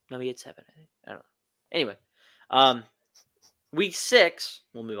 he had 7. I think. I don't know. Anyway, week 6,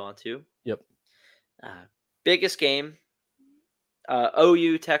 we'll move on to. Yep. Biggest game,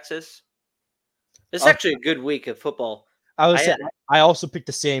 OU Texas. This is actually a good week of football. I also picked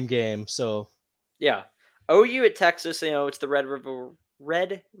the same game, so yeah. OU at Texas, it's the Red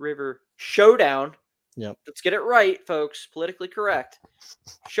River Showdown. Yep. Let's get it right, folks. Politically correct.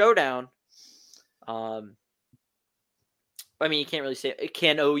 Showdown. I mean, you can't really say.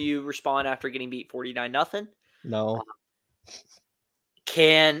 Can OU respond after getting beat 49-0? No.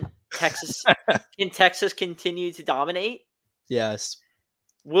 Can Texas continue to dominate? Yes.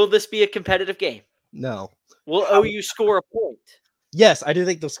 Will this be a competitive game? No. Will OU score a point? Yes, I do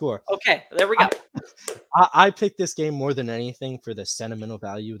think they'll score. Okay, there we go. I picked this game more than anything for the sentimental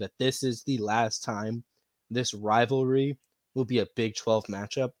value that this is the last time this rivalry will be a Big 12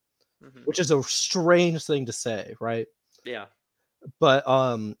 matchup, Mhm. which is a strange thing to say, right? Yeah. But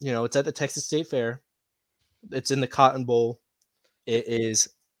it's at the Texas State Fair. It's in the Cotton Bowl. It is,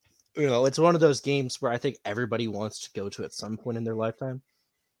 it's one of those games where I think everybody wants to go to at some point in their lifetime,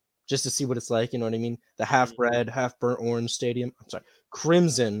 just to see what it's like. You know what I mean? The half red, half burnt orange stadium. I'm sorry,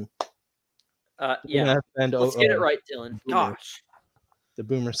 crimson. Yeah. And Let's get it right, Dylan. Boomer, Gosh. the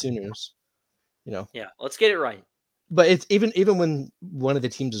Boomer Sooners. Yeah. Let's get it right. But it's even when one of the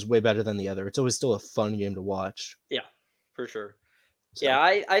teams is way better than the other, it's always still a fun game to watch. Yeah, for sure. So. Yeah,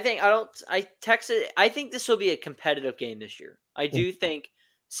 I think this will be a competitive game this year. I do think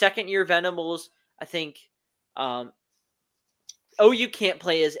second year Venables, I think OU can't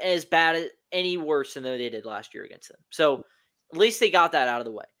play as bad as any worse than they did last year against them. So at least they got that out of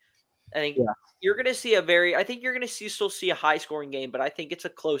the way. I think you're gonna see still see a high scoring game, but I think it's a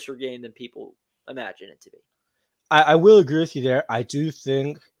closer game than people imagine it to be. I will agree with you there. I do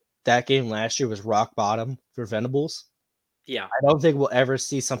think that game last year was rock bottom for Venables. Yeah. I don't think we'll ever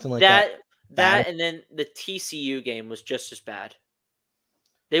see something like that. That and then the TCU game was just as bad.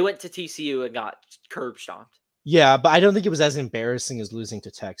 They went to TCU and got curb stomped. Yeah, but I don't think it was as embarrassing as losing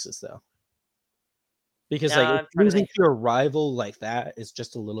to Texas, though. Because losing to a rival like that is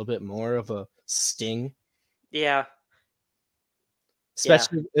just a little bit more of a sting. Yeah.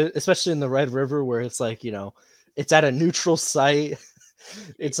 Especially in the Red River, where it's like, it's at a neutral site.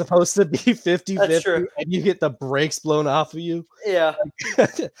 It's supposed to be 50-50, and you get the brakes blown off of you. Yeah.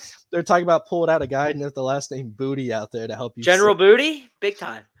 They're talking about pulling out a guy and there's the last name Booty out there to help you. General Booty? Big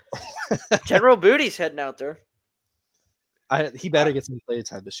time. General Booty's heading out there. He better get some play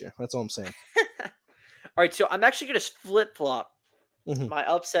time this year. That's all I'm saying. All right, so I'm actually going to flip-flop my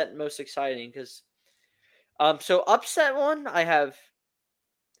upset and most exciting because so upset one, I have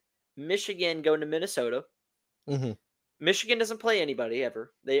Michigan going to Minnesota. Michigan doesn't play anybody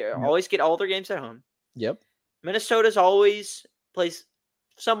ever. They always get all their games at home. Yep. Minnesota's always plays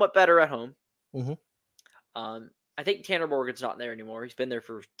somewhat better at home. I think Tanner Morgan's not there anymore. He's been there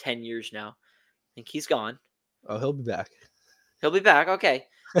for 10 years now. I think he's gone. Oh, he'll be back. He'll be back. Okay.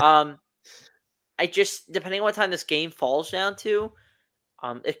 I just, depending on what time this game falls down to,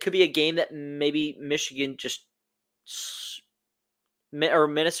 it could be a game that maybe Michigan or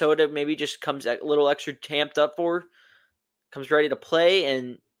Minnesota maybe just comes a little extra tamped up for, comes ready to play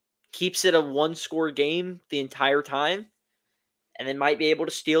and keeps it a one-score game the entire time, and then might be able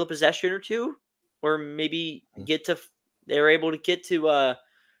to steal a possession or two, or maybe they're able to get to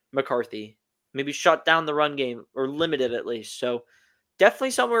McCarthy, maybe shut down the run game or limit it at least. So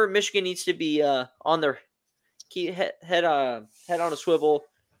definitely somewhere Michigan needs to be on their head on a swivel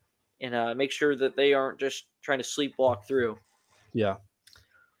and make sure that they aren't just trying to sleepwalk through. Yeah,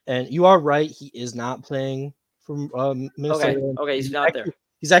 and you are right. He is not playing from Minnesota. Okay, he's not there.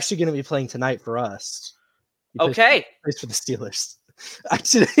 He's actually going to be playing tonight for us. He plays for the Steelers. I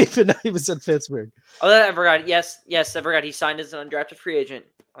didn't even know he was in Pittsburgh. Oh, I forgot. Yes, I forgot. He signed as an undrafted free agent.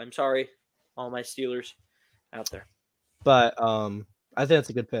 I'm sorry, all my Steelers out there. But I think that's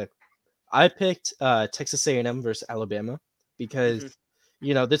a good pick. I picked Texas A&M versus Alabama because,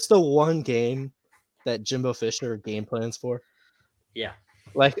 that's the one game that Jimbo Fisher game plans for. Yeah.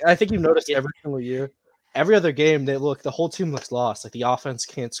 Like, I think you've noticed every single year, every other game, the whole team looks lost. Like, the offense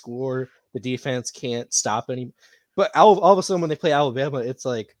can't score, the defense can't stop any. But all of a sudden, when they play Alabama, it's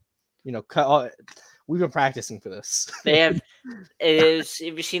like, we've been practicing for this. They have. Have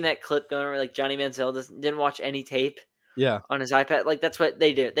you seen that clip going where like Johnny Manziel didn't watch any tape? Yeah. On his iPad, like that's what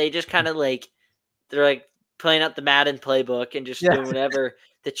they do. They just kind of they're like playing out the Madden playbook and just doing whatever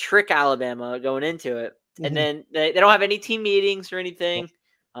to trick Alabama going into it. And then they don't have any team meetings or anything.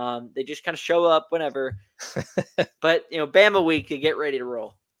 They just kind of show up whenever. But Bama week to get ready to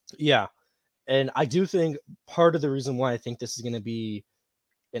roll. Yeah. And I do think part of the reason why I think this is going to be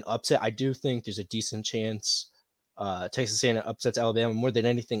an upset, I do think there's a decent chance Texas A&M upsets Alabama more than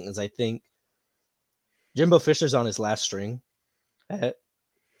anything, is I think Jimbo Fisher's on his last string at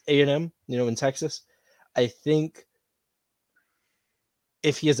A&M, in Texas. I think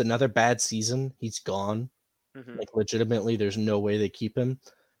if he has another bad season, he's gone. Like, legitimately, there's no way they keep him.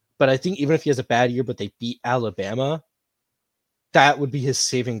 But I think even if he has a bad year, but they beat Alabama, that would be his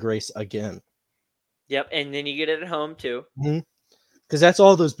saving grace again. Yep, and then you get it at home too. Because that's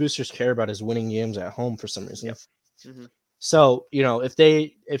all those boosters care about is winning games at home for some reason. Yep. So, if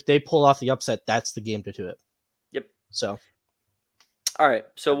they pull off the upset, that's the game to do it. Yep. So. All right.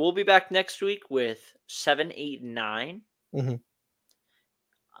 So we'll be back next week with 7, 8, 9.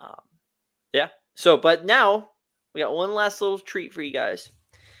 Yeah. So, but now we got one last little treat for you guys.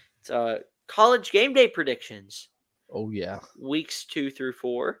 It's college game day predictions. Oh yeah. Weeks 2 through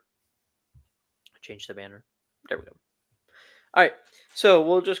 4. Change the banner. There we go. All right. So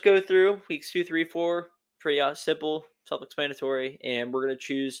we'll just go through weeks 2, 3, 4. Pretty simple, self-explanatory. And we're going to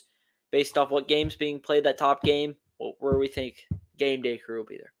choose based off what game's being played, that top game, where we think game day crew will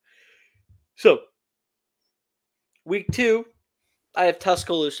be there. So, week 2, I have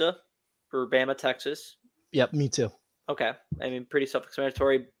Tuscaloosa for Bama, Texas. Yep, me too. Okay. I mean, pretty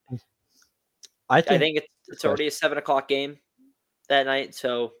self-explanatory. I I think think it's already a 7 o'clock game that night.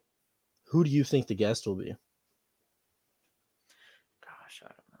 So, who do you think the guest will be? gosh, I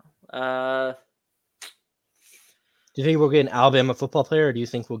don't know. Do you think we'll get an Alabama football player, or do you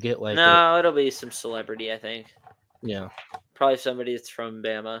think we'll get like No, it'll be some celebrity, I think. yeah, Probably somebody that's from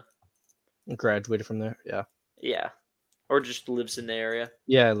Bama. graduated from there? Yeah. Yeah. Or just lives in the area.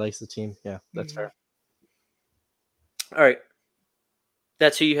 Yeah, likes the team. Yeah, that's fair. All right.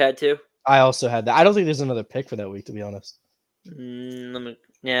 That's who you had too? I also had that. I don't think there's another pick for that week, to be honest.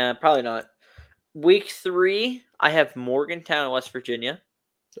 Yeah, probably not. Week 3, I have Morgantown, West Virginia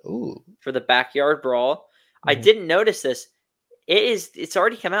Ooh. for the backyard brawl. I didn't notice this. It's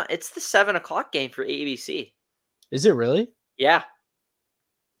already come out. It's the 7 o'clock game for ABC. Is it really? Yeah.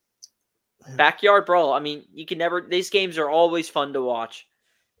 Backyard brawl. I mean, you can never. These games are always fun to watch,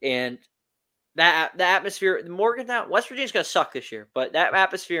 and the atmosphere. Morgantown, West Virginia's gonna suck this year, but that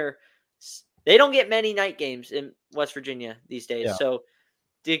atmosphere. They don't get many night games in West Virginia these days. Yeah. So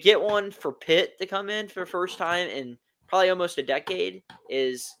to get one for Pitt to come in for the first time in probably almost a decade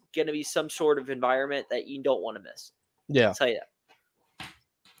is going to be some sort of environment that you don't want to miss. Yeah. I'll tell you that.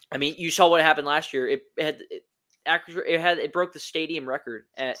 I mean, you saw what happened last year. It broke the stadium record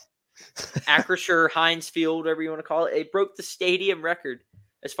at Acrisure Heinz Field, whatever you want to call it. It broke the stadium record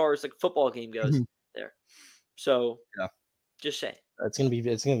as far as like football game goes there. So yeah, just saying. It's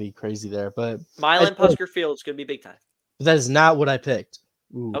gonna be crazy there, but Milan Pusker Field is gonna be big time. But that is not what I picked.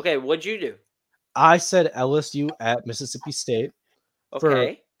 Ooh. Okay, what'd you do? I said LSU at Mississippi State.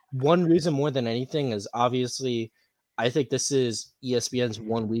 Okay. For one reason more than anything is obviously I think this is ESPN's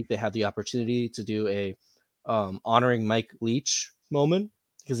 1 week they had the opportunity to do a honoring Mike Leach moment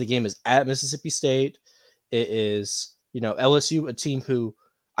because the game is at Mississippi State. It is, LSU, a team who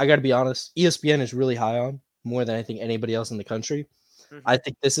I got to be honest, ESPN is really high on more than I think anybody else in the country. Mm-hmm. I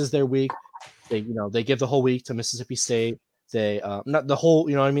think this is their week. They give the whole week to Mississippi State. They not the whole,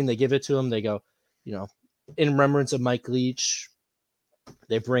 they give it to them. They go, in remembrance of Mike Leach.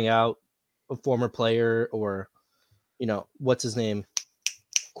 They bring out a former player or, what's his name?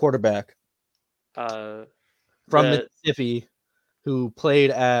 Quarterback. From Mississippi who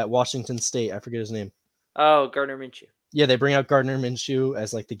played at Washington State. I forget his name. Oh, Gardner Minshew. Yeah, they bring out Gardner Minshew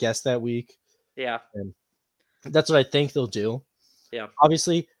as like the guest that week. Yeah. And that's what I think they'll do. Yeah.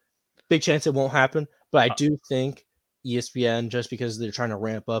 Obviously, big chance it won't happen, but I do think ESPN, just because they're trying to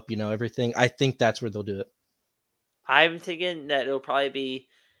ramp up, everything, I think that's where they'll do it. I'm thinking that it'll probably be,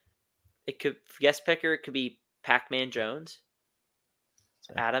 guest picker, it could be Pac-Man Jones.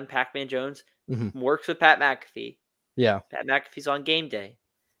 Adam Pac-Man Jones works with Pat McAfee. Yeah. Pat McAfee's on game day.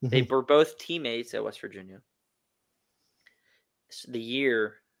 They were both teammates at West Virginia. So the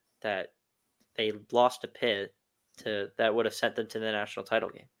year that they lost to Pitt, that would have sent them to the national title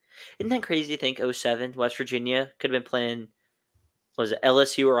game. Isn't that crazy to think 2007 West Virginia could have been playing, was it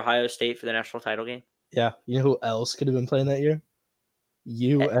LSU or Ohio State for the national title game? Yeah. You know who else could have been playing that year?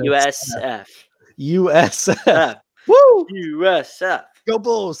 USF. USF. Woo! USF. Go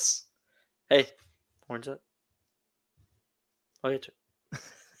Bulls. Hey, horns up. I'll get you.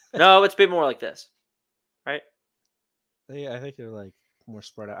 No, it's been more like this. Right? Yeah, I think they're like more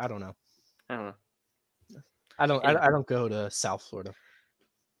spread out. I don't know. I don't know. I don't go to South Florida.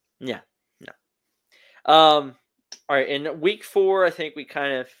 Yeah. No. All right. In week 4, I think we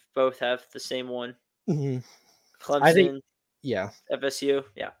kind of both have the same one. Mm-hmm. Clemson. I think, yeah. FSU.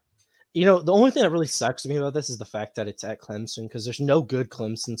 Yeah. The only thing that really sucks to me about this is the fact that it's at Clemson because there's no good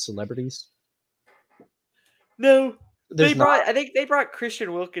Clemson celebrities. No. I think they brought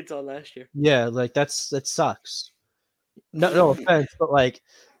Christian Wilkins on last year. Yeah, like that sucks. No offense, but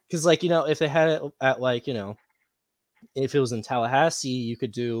because if they had it at if it was in Tallahassee, you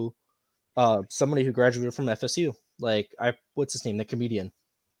could do somebody who graduated from FSU. What's his name? The comedian.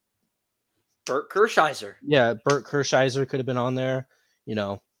 Bert Kirscheiser. Yeah, Bert Kirscheiser could have been on there.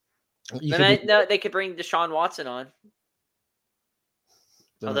 They could bring Deshaun Watson on.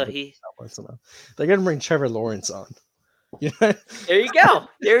 Although they're gonna bring Trevor Lawrence on. There you go.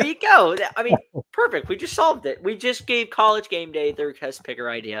 There you go. I mean, perfect. We just solved it. We just gave College Game Day their guest picker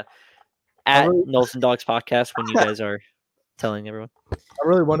idea at Knowles and Dogs Podcast when you guys are telling everyone. I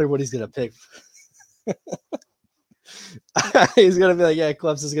really wonder what he's gonna pick. He's gonna be like, "Yeah,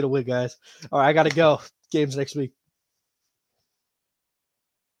 Clemson's gonna win, guys." All right, I gotta go. Games next week.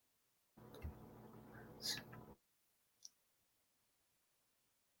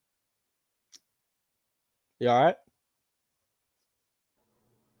 You all right?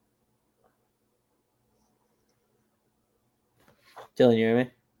 Dylan, you hear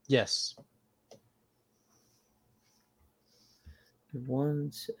me? Yes.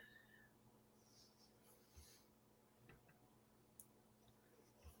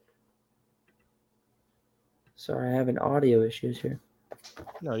 Sorry, I have an audio issues here.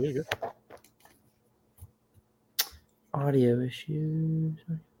 No, you're good. Audio issues.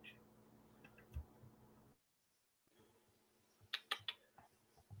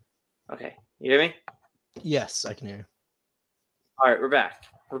 Okay, you hear me? Yes, I can hear you. All right, we're back.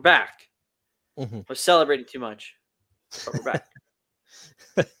 We're back. Mhm. We're celebrating too much, but we're back.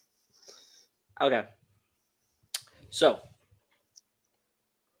 Okay. So,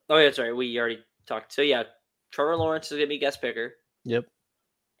 yeah, sorry, we already talked. So yeah, Trevor Lawrence is gonna be guest picker, Yep.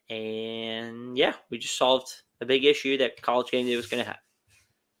 and yeah, we just solved a big issue that College Game Day was gonna have.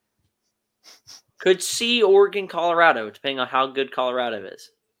 Could see Oregon, Colorado, depending on how good Colorado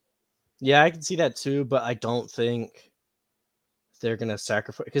is. Yeah, I can see that too, but I don't think they're gonna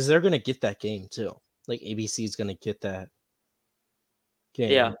sacrifice because they're gonna get that game too. Like ABC is gonna get that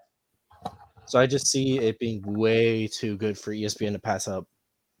game. Yeah. So I just see it being way too good for ESPN to pass up.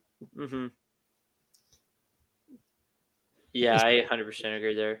 Mm-hmm. Yeah, I 100%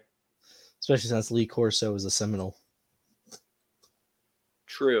 agree there. Especially since Lee Corso is a Seminole.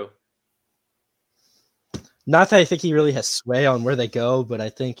 True. Not that I think he really has sway on where they go, but I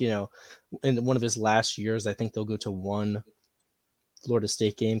think, in one of his last years, I think they'll go to one Florida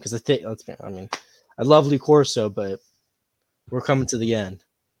State game because I love Lee Corso, but we're coming to the end.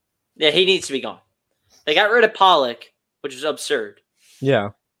 Yeah, he needs to be gone. They got rid of Pollock, which is absurd.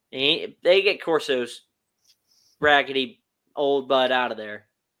 Yeah. They get Corso's raggedy old butt out of there.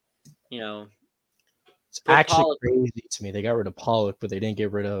 It's actually crazy to me. They got rid of Pollock, but they didn't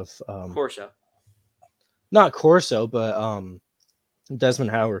get rid of Corso. Not Corso, but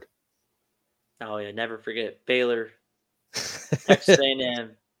Desmond Howard. Oh yeah, never forget Baylor, Texas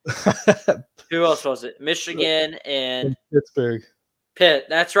A&M. Who else was it? Michigan and Pittsburgh. Pitt.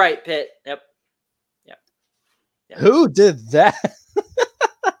 That's right, Pitt. Yep. Who did that?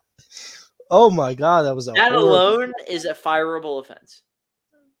 Oh my god, that was that alone is a fireable offense.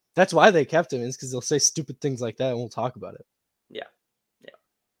 That's why they kept him, is because they'll say stupid things like that and we'll talk about it. Yeah.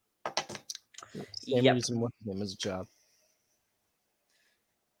 Same reason what him as a job.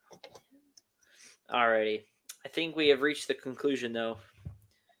 Alrighty. I think we have reached the conclusion though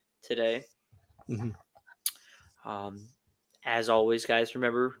today. Mm-hmm. As always, guys,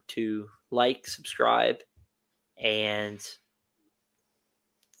 remember to like, subscribe, and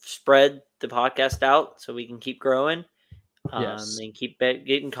spread the podcast out so we can keep growing. Yes. And keep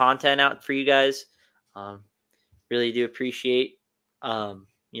getting content out for you guys. Really do appreciate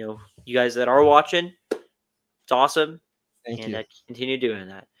you guys that are watching. It's awesome. Thank you. Continue doing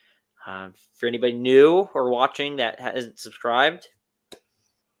that. For anybody new or watching that hasn't subscribed,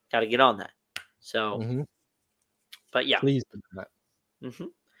 got to get on that. So, but yeah, please do that.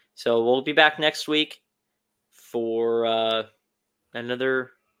 So we'll be back next week for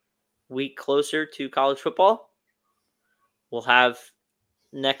another week closer to college football. We'll have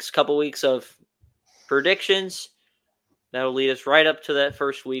next couple weeks of predictions. That'll lead us right up to that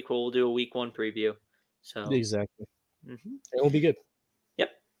first week where we'll do a week 1 preview. So exactly. It will be good.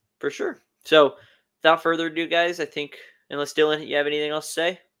 Yep, for sure. So without further ado, guys, I think, unless Dylan, you have anything else to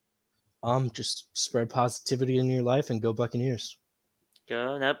say? Just spread positivity in your life and go Buccaneers.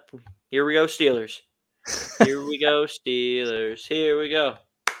 Here we go, Steelers. Here we go, Steelers. Here we go.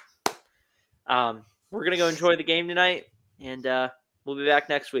 We're gonna go enjoy the game tonight, and we'll be back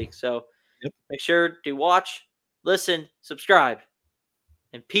next week. So make sure to watch, listen, subscribe,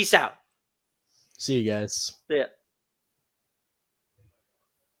 and peace out. See you guys. See ya.